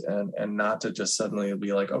least, and not to just suddenly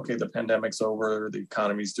be like, okay, the pandemic's over, the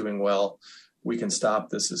economy's doing well, we can stop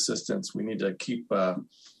this assistance. We need to keep pressing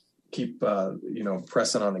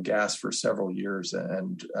on the gas for several years,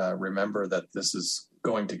 and remember that this is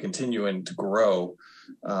going to continue and to grow,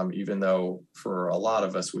 even though for a lot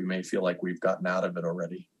of us, we may feel like we've gotten out of it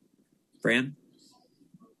already. Fran?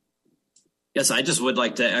 Yes, I just would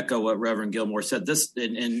like to echo what Reverend Gilmore said. This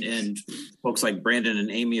and folks like Brandon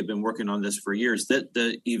and Amy have been working on this for years. That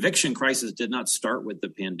the eviction crisis did not start with the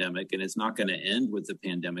pandemic, and it's not going to end with the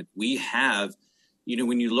pandemic. We have,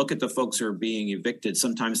 when you look at the folks who are being evicted,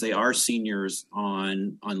 sometimes they are seniors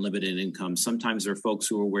on limited income. Sometimes they're folks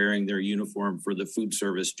who are wearing their uniform for the food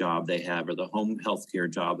service job they have or the home health care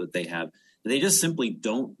job that they have. They just simply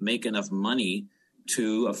don't make enough money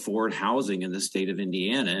to afford housing in the state of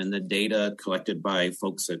Indiana. And the data collected by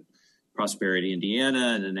folks at Prosperity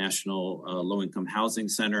Indiana and the National Low-Income Housing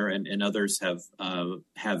Center and others have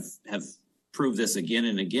proved this again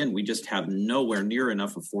and again. We just have nowhere near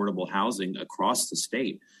enough affordable housing across the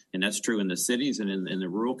state. And that's true in the cities and in the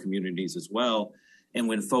rural communities as well. And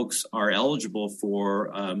when folks are eligible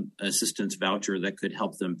for assistance voucher that could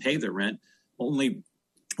help them pay the rent, only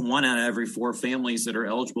 1 out of every 4 families that are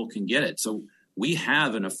eligible can get it. So we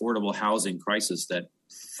have an affordable housing crisis that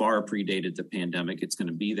far predated the pandemic. It's going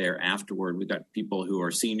to be there afterward. We've got people who are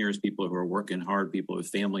seniors, people who are working hard, people with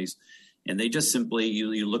families, and they just simply,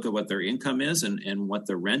 you look at what their income is and what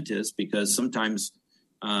the rent is, because sometimes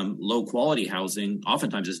low quality housing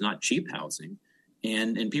oftentimes is not cheap housing.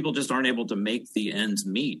 And people just aren't able to make the ends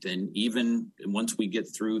meet. And even once we get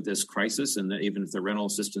through this crisis, and even if the rental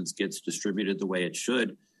assistance gets distributed the way it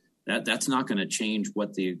should, that's not going to change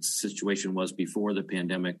what the situation was before the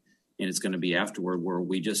pandemic. And it's going to be afterward, where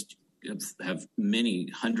we just have many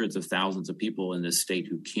hundreds of thousands of people in this state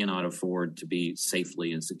who cannot afford to be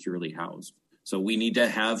safely and securely housed. So we need to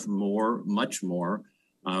have much more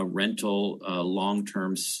rental,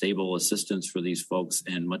 long-term stable assistance for these folks,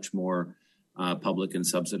 and much more public and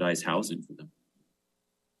subsidized housing for them.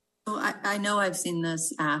 Well, I know I've seen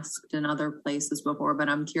this asked in other places before, but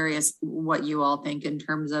I'm curious what you all think in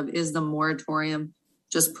terms of, is the moratorium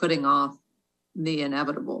just putting off the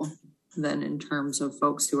inevitable then in terms of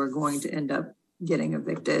folks who are going to end up getting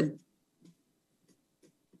evicted?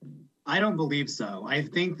 I don't believe so. I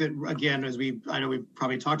think that, again, I know we've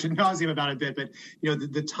probably talked ad nauseum about it a bit,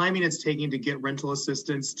 but the timing it's taking to get rental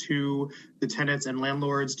assistance to the tenants and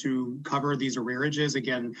landlords to cover these arrearages,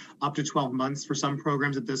 again, up to 12 months for some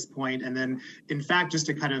programs at this point. And then, in fact, just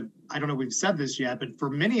to kind of, I don't know if we've said this yet, but for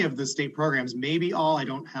many of the state programs, maybe all, I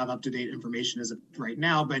don't have up-to-date information as of right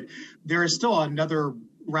now, but there is still another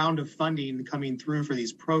round of funding coming through for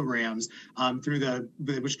these programs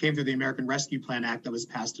which came through the American Rescue Plan Act that was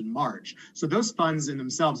passed in March. So those funds in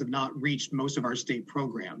themselves have not reached most of our state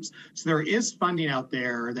programs. So there is funding out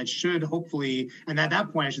there that should hopefully, and at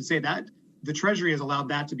that point I should say that the Treasury has allowed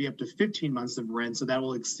that to be up to 15 months of rent, so that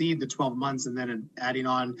will exceed the 12 months, and then adding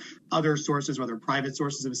on other sources, whether private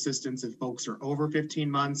sources of assistance if folks are over 15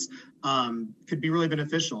 months, could be really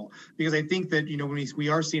beneficial. Because I think that, when we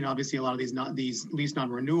are seeing obviously a lot of these lease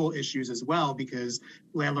non-renewal issues as well, because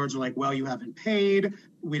landlords are like, well, you haven't paid,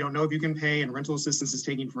 we don't know if you can pay, and rental assistance is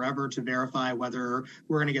taking forever to verify whether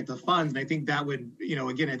we're going to get the funds. And I think that would,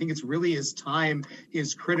 again, I think it's really time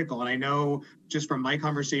is critical. And I know just from my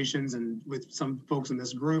conversations and with some folks in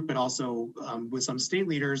this group, but also with some state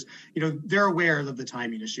leaders, they're aware of the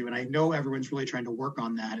timing issue. And I know everyone's really trying to work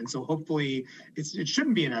on that. And so hopefully it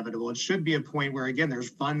shouldn't be inevitable. It should be a point where, again, there's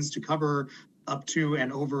funds to cover up to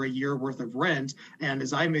and over a year worth of rent. And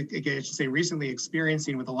as I'm, again, I should say, recently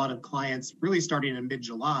experiencing with a lot of clients, really starting in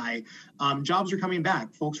mid-July, jobs are coming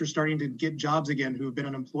back. Folks are starting to get jobs again who have been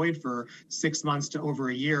unemployed for 6 months to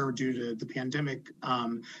over a year due to the pandemic.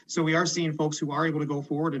 So we are seeing folks who are able to go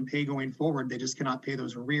forward and pay going forward. They just cannot pay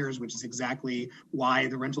those arrears, which is exactly why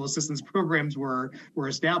the rental assistance programs were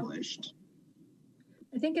established.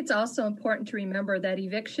 I think it's also important to remember that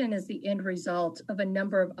eviction is the end result of a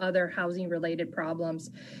number of other housing-related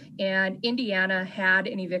problems. And Indiana had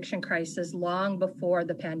an eviction crisis long before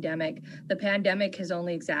the pandemic. The pandemic has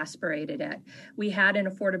only exacerbated it. We had an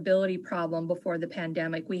affordability problem before the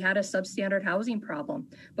pandemic. We had a substandard housing problem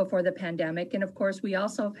before the pandemic. And of course, we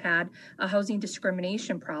also had a housing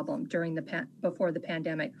discrimination problem before the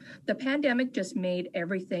pandemic. The pandemic just made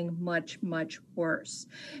everything much, much worse.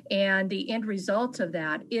 And the end result of that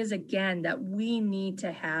is, again, that we need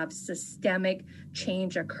to have systemic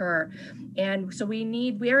change occur. And so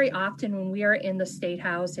very often when we are in the State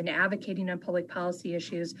House and advocating on public policy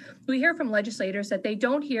issues, we hear from legislators that they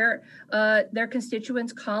don't hear their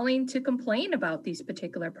constituents calling to complain about these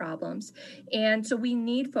particular problems. And so we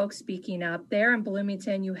need folks speaking up. There in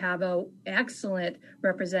Bloomington, you have an excellent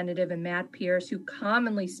representative in Matt Pierce who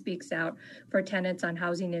commonly speaks out for tenants on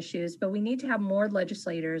housing issues, but we need to have more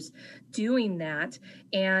legislators doing that.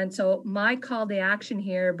 And so my call to action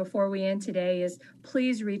here before we end today is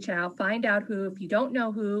please reach out, find out if you don't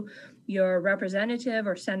know who your representative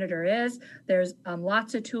or senator is, there's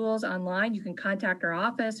lots of tools online. You can contact our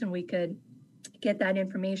office and we could get that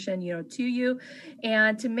information, to you.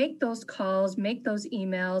 And to make those calls, make those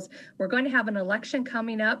emails. We're going to have an election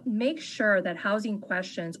coming up. Make sure that housing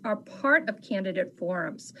questions are part of candidate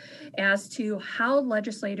forums as to how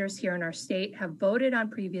legislators here in our state have voted on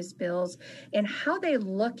previous bills and how they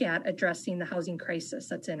look at addressing the housing crisis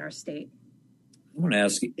that's in our state. I want to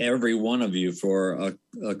ask every one of you for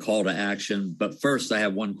a call to action. But first, I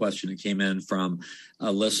have one question that came in from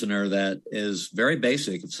a listener that is very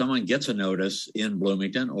basic. If someone gets a notice in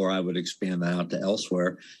Bloomington, or I would expand that out to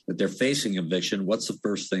elsewhere, that they're facing eviction, what's the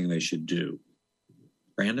first thing they should do?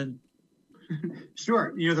 Brandon?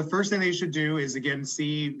 Sure. The first thing they should do is, again,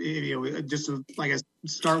 see, just to,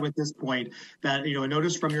 start with this point that, a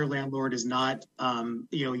notice from your landlord is not,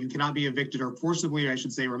 you cannot be evicted or forcibly, I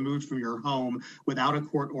should say, removed from your home without a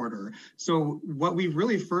court order. So what we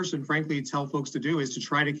really first and frankly tell folks to do is to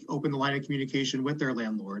try to open the line of communication with their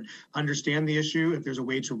landlord, understand the issue. If there's a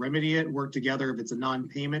way to remedy it, work together. If it's a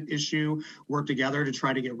non-payment issue, work together to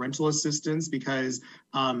try to get rental assistance, because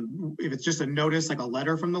if it's just a notice, like a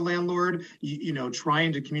letter from the landlord,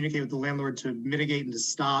 trying to communicate with the landlord to mitigate and to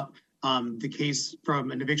stop the case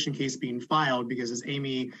from an eviction case being filed, because as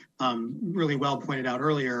Amy really well pointed out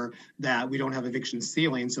earlier, that we don't have eviction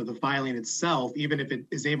ceiling. So the filing itself, even if it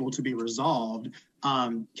is able to be resolved,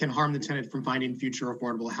 can harm the tenant from finding future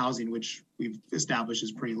affordable housing, which we've established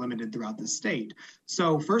is pretty limited throughout the state.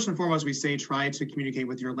 So first and foremost, we say try to communicate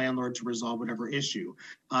with your landlord to resolve whatever issue.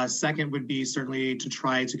 Second would be certainly to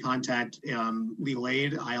try to contact legal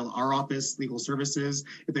aid, our office, legal services,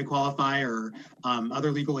 if they qualify, or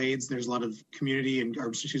other legal aids. There's a lot of community and,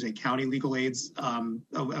 county legal aids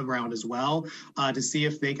around as well, to see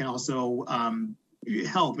if they can also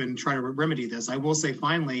help and try to remedy this. I will say,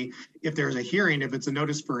 finally, if there's a hearing, if it's a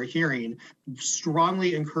notice for a hearing,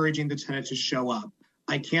 strongly encouraging the tenant to show up.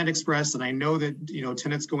 I can't express, and I know that,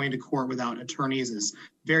 tenants going to court without attorneys is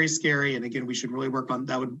very scary. And again, we should really work on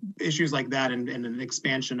that. Issues like that and an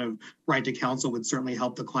expansion of right to counsel would certainly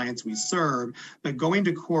help the clients we serve. But going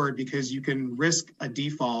to court, because you can risk a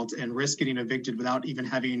default and risk getting evicted without even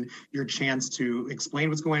having your chance to explain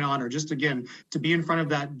what's going on, or just, again, to be in front of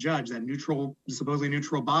that judge, that supposedly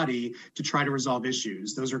neutral body, to try to resolve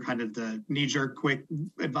issues. Those are kind of the knee-jerk quick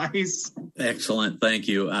advice. Excellent. Thank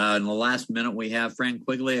you. In the last minute we have, Fran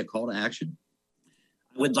Quigley, a call to action.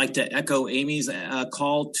 I would like to echo Amy's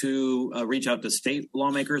call to reach out to state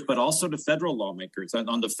lawmakers, but also to federal lawmakers.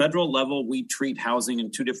 On the federal level, we treat housing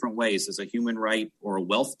in two different ways: as a human right or a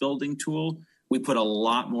wealth building tool. We put a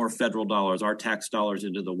lot more federal dollars, our tax dollars,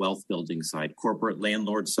 into the wealth building side, corporate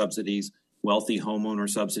landlord subsidies, wealthy homeowner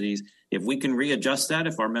subsidies. If we can readjust that,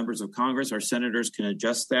 if our members of Congress, our senators can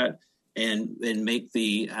adjust that and make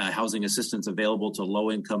the housing assistance available to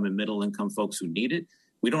low income and middle income folks who need it,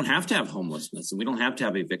 we don't have to have homelessness and we don't have to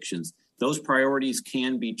have evictions. Those priorities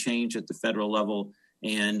can be changed at the federal level,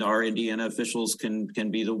 and our Indiana officials can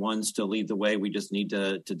be the ones to lead the way. We just need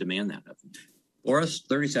to demand that of them. Boris,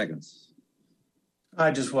 30 seconds.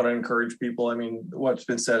 I just want to encourage people. I mean, what's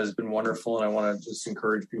been said has been wonderful, and I want to just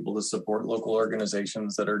encourage people to support local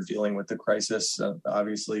organizations that are dealing with the crisis.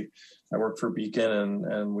 Obviously, I work for Beacon,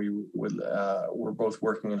 and we're both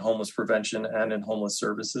working in homeless prevention and in homeless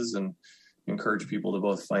services, and encourage people to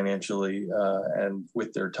both financially and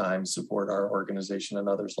with their time support our organization and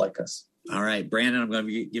others like us. All right, Brandon, I'm going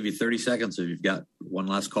to give you 30 seconds if you've got one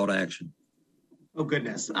last call to action. Oh,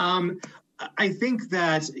 goodness. I think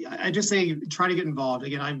that I just say try to get involved.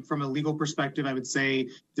 Again, I'm from a legal perspective. I would say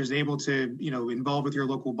if there's able to, involve with your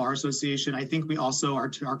local bar association. I think we also, our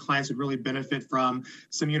clients would really benefit from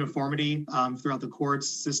some uniformity throughout the courts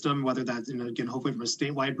system, whether that's, again, hopefully from a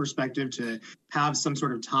statewide perspective, to have some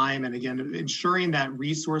sort of time. And again, ensuring that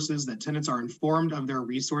tenants are informed of their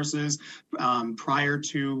resources prior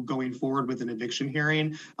to going forward with an eviction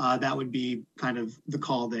hearing. That would be kind of the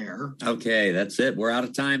call there. Okay, that's it. We're out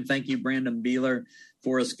of time. Thank you, Brandon Beeler,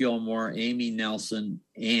 Forrest Gilmore, Amy Nelson,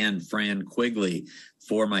 and Fran Quigley.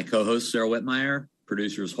 For my co-host, Sarah Whitmire,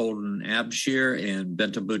 producers Holden Abshir and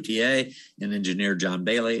Benton Boutier, and engineer John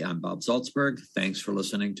Bailey, I'm Bob Salzberg. Thanks for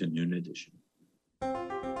listening to Noon Edition.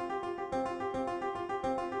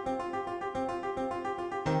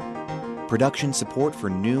 Production support for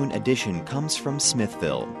Noon Edition comes from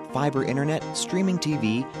Smithville, fiber internet, streaming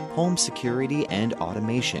TV, home security, and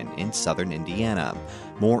automation in southern Indiana.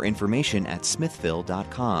 More information at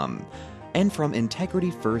smithville.com. And from Integrity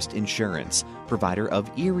First Insurance, provider of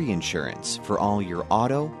Erie Insurance for all your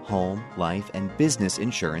auto, home, life, and business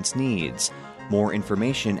insurance needs. More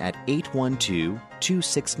information at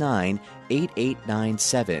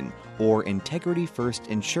 812-269-8897 or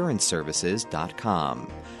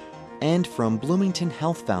integrityfirstinsuranceservices.com. And from Bloomington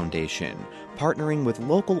Health Foundation, partnering with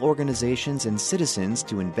local organizations and citizens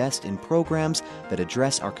to invest in programs that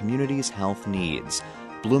address our community's health needs.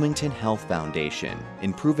 Bloomington Health Foundation.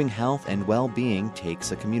 Improving health and well-being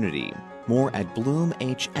takes a community. More at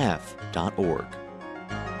bloomhf.org.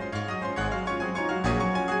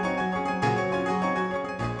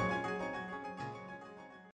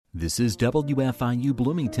 This is WFIU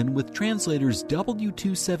Bloomington with translators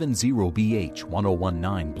W270BH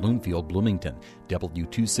 1019 Bloomfield, Bloomington,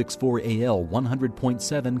 W264AL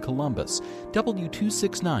 100.7 Columbus,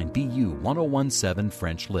 W269BU 1017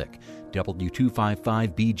 French Lick,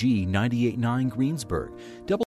 W255BG 98.9 Greensburg,